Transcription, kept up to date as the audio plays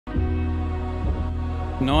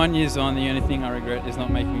9 years on, the only thing I regret is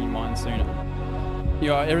not making you mine sooner.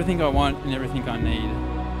 You are everything I want and everything I need.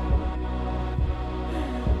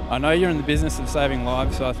 I know you're in the business of saving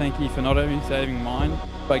lives, so I thank you for not only saving mine,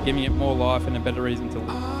 but giving it more life and a better reason to live.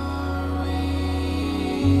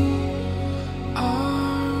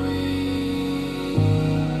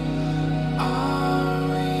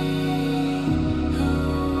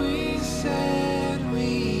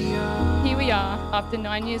 Here we are, after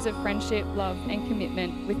 9 years of friendship, love and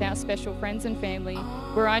commitment with our special friends and family,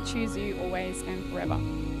 where I choose you always and forever.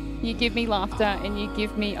 You give me laughter and you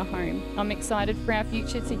give me a home. I'm excited for our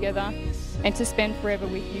future together and to spend forever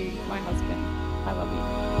with you, my husband. I love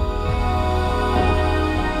you.